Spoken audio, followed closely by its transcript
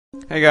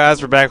Hey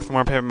guys, we're back with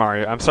more Paper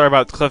Mario. I'm sorry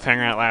about the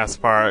cliffhanger at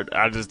last part.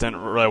 I just didn't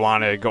really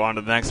want to go on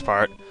to the next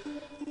part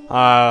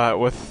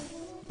with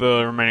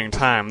the remaining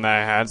time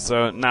that I had.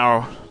 So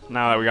now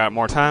that we got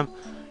more time,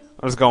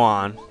 let's go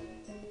on.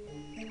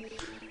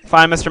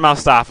 Find Mr.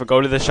 Mustafa.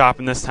 Go to the shop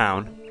in this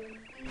town.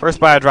 First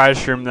buy a dried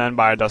shroom, then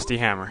buy a dusty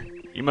hammer.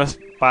 You must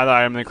buy the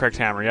item in the correct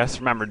hammer. Yes,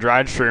 remember,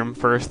 dried shroom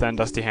first, then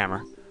dusty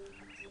hammer.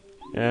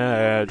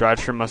 Yeah, dried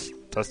shroom must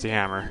dusty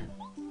hammer.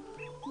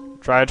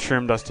 Dried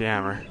shroom, dusty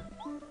hammer.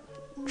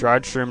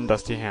 Dried shroom,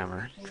 dusty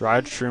hammer.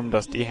 Dried shroom,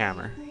 dusty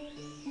hammer.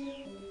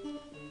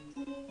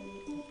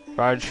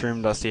 Dried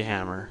shroom, dusty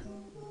hammer.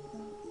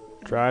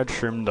 Dried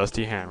shroom,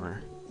 dusty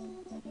hammer.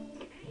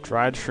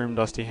 Dried shroom,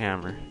 dusty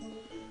hammer.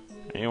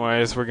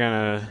 Anyways, we're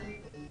gonna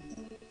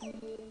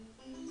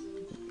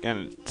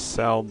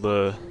sell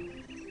the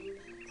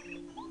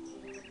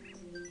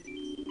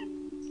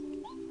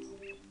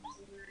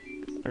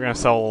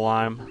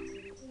lime.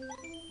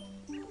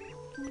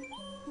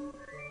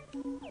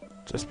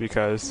 Just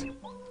because.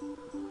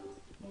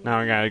 Now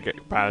we gotta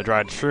buy the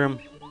dried shroom.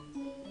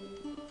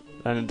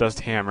 Then a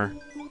dusty hammer.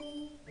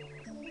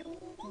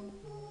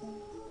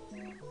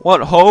 What,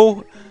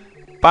 ho?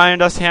 Buying a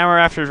dusty hammer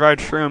after dried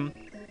shroom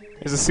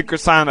is a secret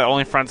sign that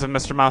only friends of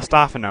Mr.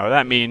 Mustafa know.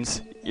 That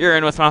means you're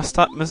in with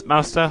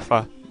Mustafa.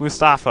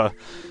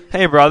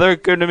 Hey brother,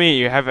 good to meet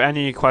you. Have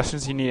any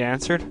questions you need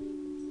answered?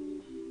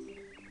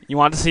 You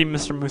want to see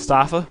Mr.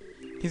 Mustafa?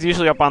 He's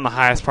usually up on the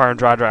highest part of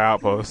Dry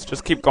Outpost.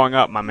 Just keep going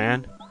up, my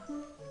man.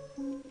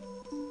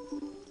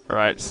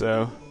 Right,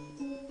 so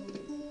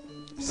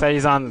say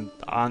he's on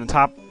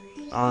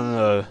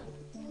the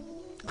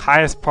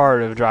highest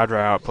part of Dry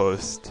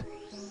Outpost.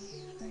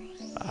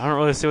 I don't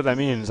really see what that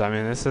means. I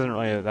mean, this isn't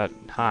really that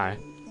high.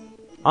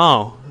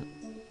 Oh,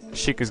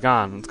 Sheik is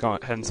gone. Let's go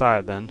head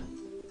inside then.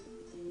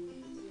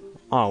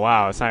 Oh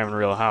wow, it's not even a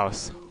real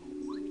house.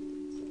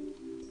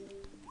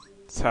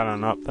 Let's head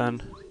on up then.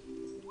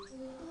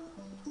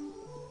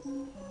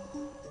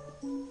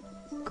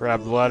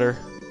 Grab the letter.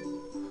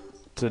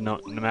 To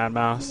Mad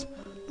Mouse.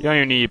 You don't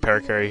even need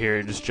paracarry here,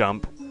 you just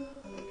jump.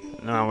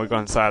 Now we go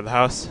inside the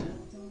house.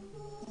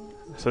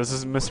 So this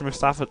is Mr.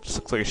 Mustafa, just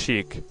looks like a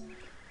Sheik.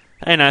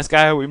 Hey nice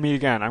guy, we meet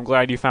again. I'm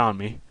glad you found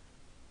me.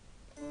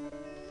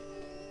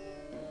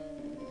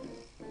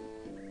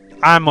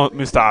 I'm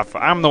Mustafa.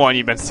 I'm the one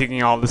you've been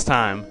seeking all this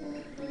time.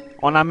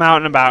 When I'm out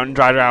and about in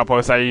Dry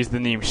Outpost, I use the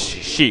name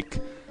Sheik.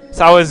 It's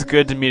always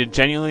good to meet a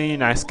genuinely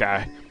nice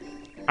guy.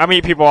 I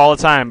meet people all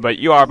the time, but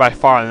you are by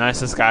far the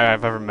nicest guy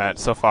I've ever met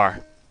so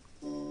far.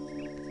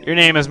 Your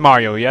name is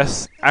Mario,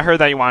 yes? I heard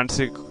that you wanted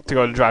to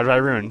go to Dry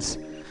Ruins.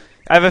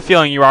 I have a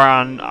feeling you are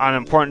on an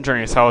important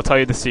journey, so I will tell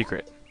you the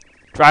secret.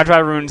 Dry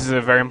Ruins is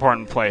a very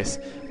important place.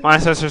 My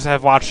ancestors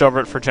have watched over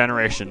it for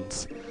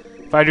generations.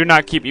 If I do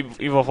not keep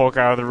evil folk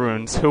out of the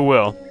ruins, who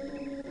will?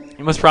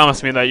 You must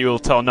promise me that you will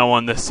tell no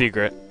one this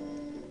secret.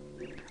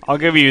 I'll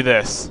give you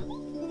this.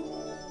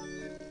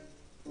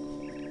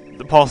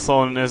 The Pulse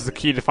Stone is the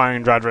key to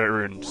finding Dry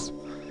Ruins.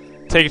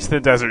 Take it to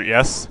the desert,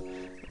 yes?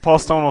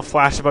 Pulse Stone will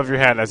flash above your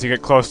head as you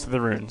get close to the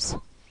ruins.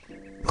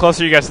 The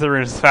closer you get to the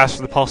ruins, the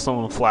faster the Pulse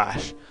Stone will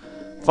flash.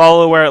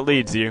 Follow where it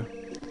leads you.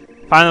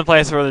 Find the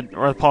place where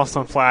the Pulse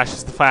Stone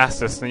flashes the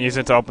fastest and use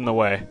it to open the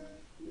way.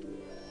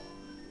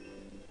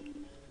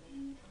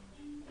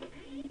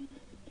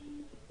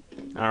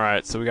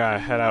 Alright, so we gotta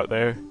head out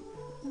there.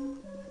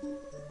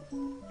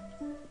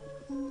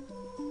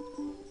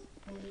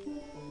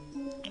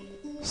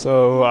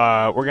 So,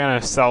 we're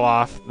gonna sell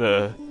off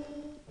the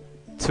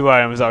 2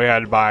 items that we had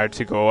to buy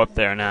to go up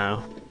there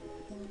now,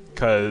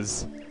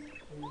 because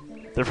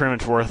they're pretty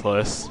much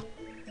worthless.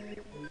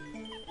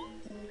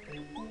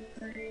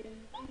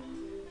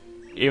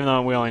 Even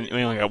though we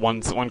only got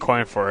one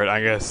coin for it,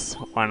 I guess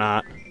why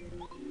not?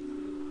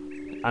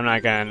 I'm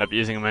not gonna end up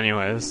using them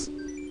anyways.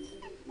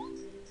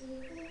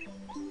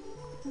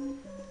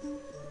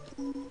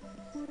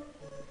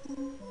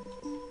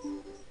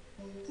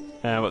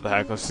 And what the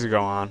heck? Let's just go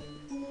on.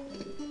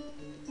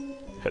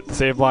 Hit the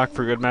save block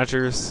for good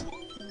measures.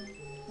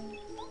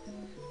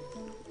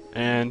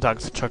 And talk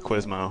to Chuck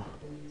Quizmo.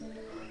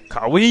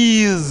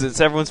 Kawiz!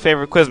 It's everyone's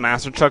favorite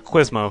quizmaster, Chuck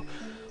Quizmo.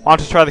 Want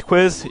to try the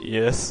quiz?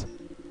 Yes.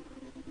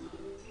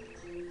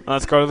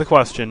 Let's go to the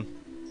question.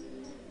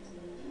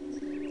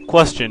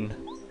 Question.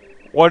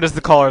 What is the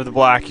color of the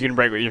black you can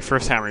break with your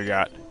first hammer you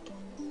got?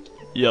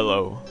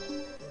 Yellow.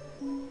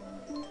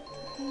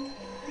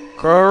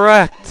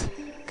 Correct!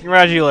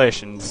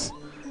 Congratulations.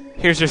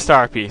 Here's your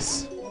star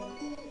piece.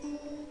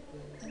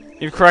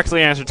 You've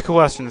correctly answered 2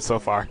 questions so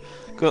far.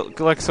 Good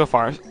luck so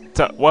far.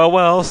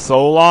 Well,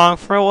 so long,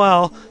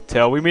 farewell,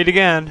 till we meet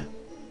again.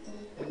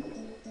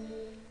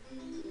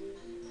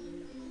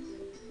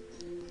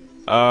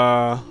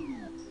 Yeah,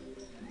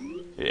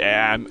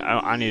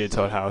 I need a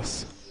Toad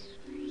House.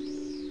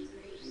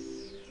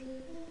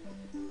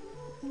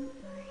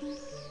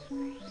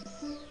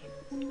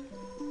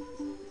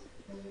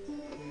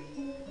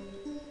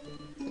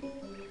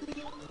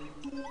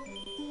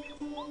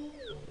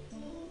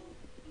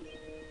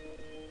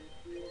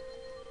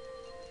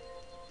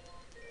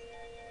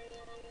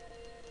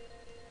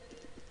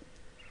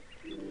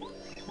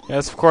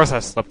 Yes, of course I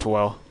slept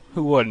well.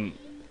 Who wouldn't?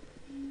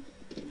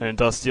 In a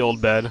dusty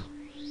old bed.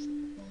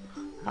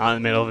 Out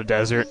in the middle of a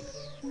desert.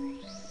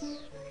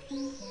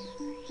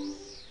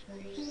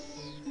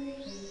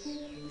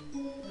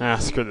 Ah,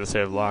 screw the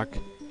save block.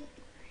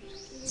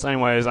 So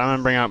anyways, I'm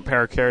gonna bring out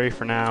Parakarry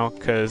for now,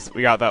 because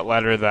we got that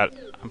letter that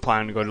I'm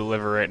planning to go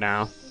deliver right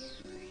now.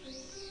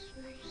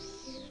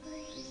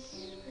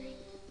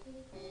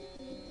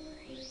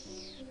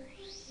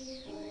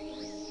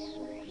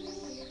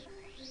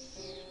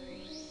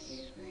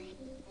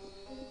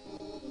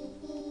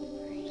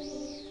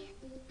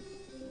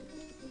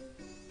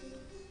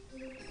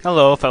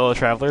 Hello, fellow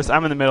travelers.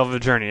 I'm in the middle of a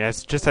journey,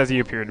 just as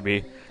you appear to be.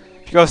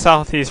 If you go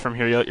southeast from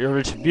here, you'll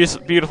reach a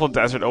beautiful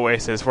desert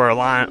oasis where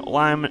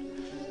lemon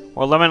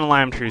and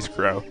lime trees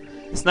grow.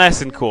 It's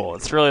nice and cool.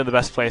 It's really the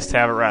best place to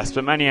have a rest,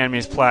 but many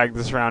enemies plague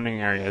the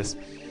surrounding areas.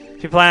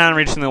 If you plan on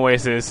reaching the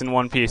oasis in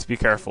one piece, be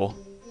careful.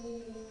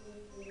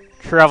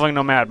 Traveling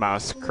Nomad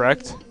Mouse,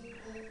 correct?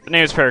 The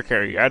name is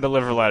Parakarry. I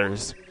deliver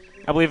letters.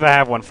 I believe I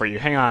have one for you.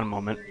 Hang on a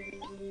moment.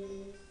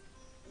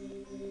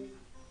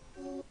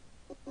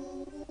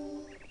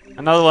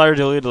 Another letter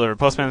duly delivered.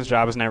 Postman's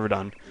job is never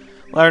done.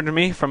 Letter to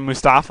me from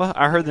Mustafa.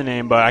 I heard the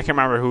name, but I can't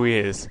remember who he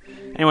is.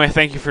 Anyway,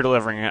 thank you for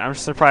delivering it. I'm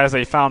surprised that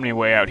you found me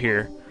way out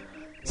here.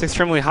 It's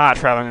extremely hot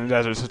traveling in the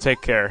desert, so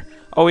take care.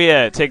 Oh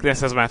yeah, take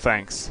this as my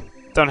thanks.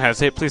 Don't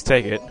hesitate, please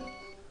take it.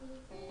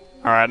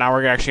 Alright, now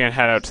we're actually going to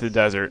head out to the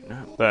desert.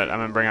 But I'm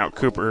going to bring out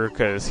Cooper,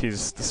 because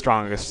he's the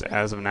strongest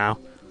as of now.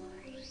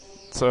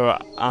 So,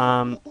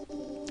 I'm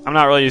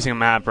not really using a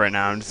map right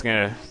now. I'm just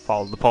going to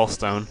follow the pulse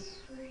stone.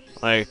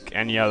 Like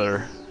any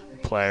other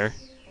player.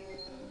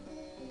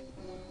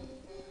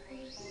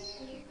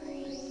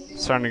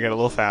 Starting to get a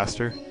little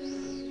faster.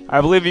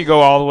 I believe you go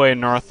all the way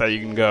north that you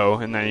can go,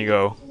 and then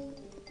you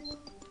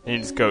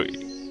just go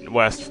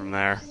west from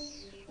there.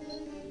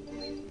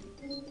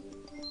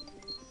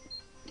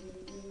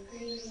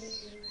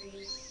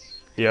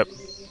 Yep.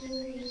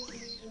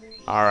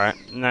 Alright,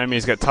 and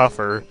enemies get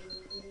tougher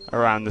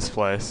around this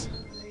place.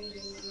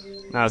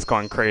 Now it's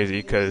going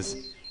crazy, because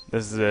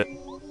this is it.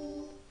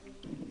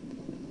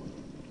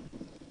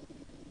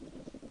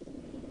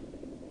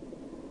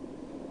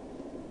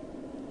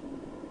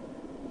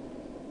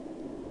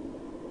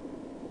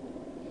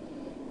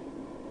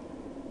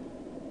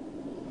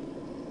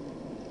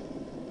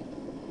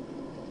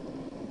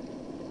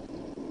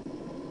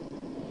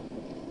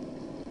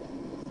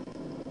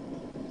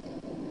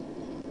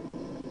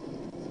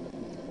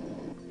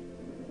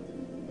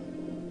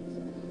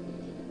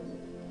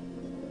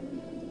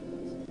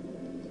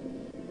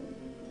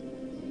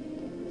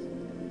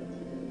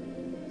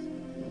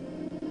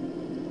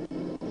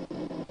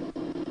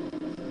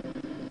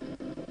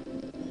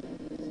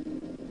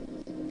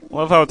 I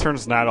love how it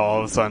turns night all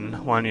of a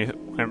sudden when you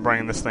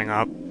bring this thing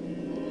up.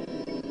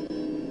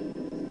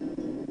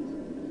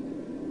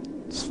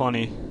 It's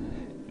funny.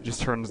 It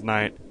just turns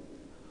night.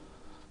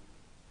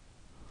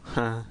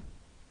 First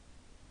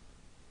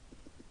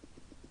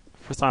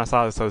time I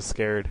saw this, I was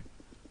scared.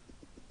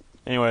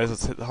 Anyways,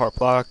 let's hit the heart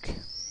block.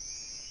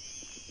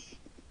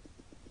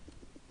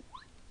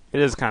 It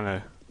is kind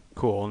of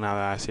cool now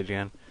that I see it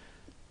again.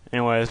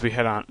 Anyways,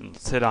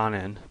 let's head on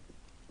in.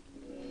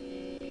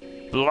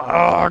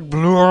 Blarg,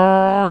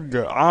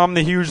 blarg! I'm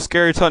the huge,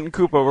 scary Tutton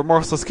Koopa,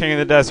 remorseless king of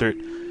the desert.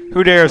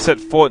 Who dares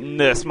set foot in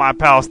this, my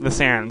palace in the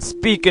sand?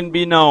 Speak and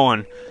be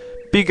known.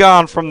 Be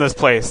gone from this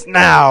place,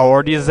 now,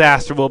 or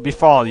disaster will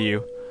befall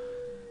you.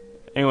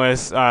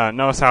 Anyways,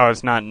 notice how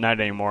it's not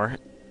night anymore.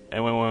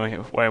 And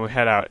when we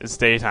head out, it's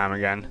daytime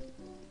again.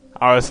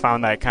 I always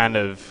found that kind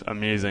of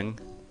amusing.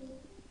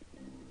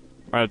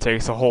 It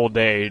takes a whole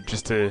day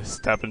just to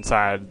step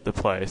inside the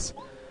place.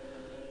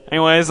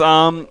 Anyways,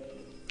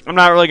 I'm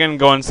not really going to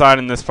go inside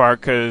in this part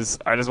because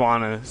I just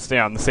want to stay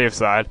on the safe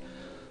side.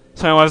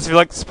 So anyways, if you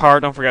like this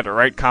part, don't forget to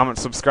rate, comment,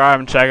 subscribe,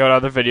 and check out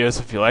other videos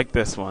if you like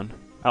this one.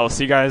 I will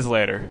see you guys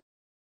later.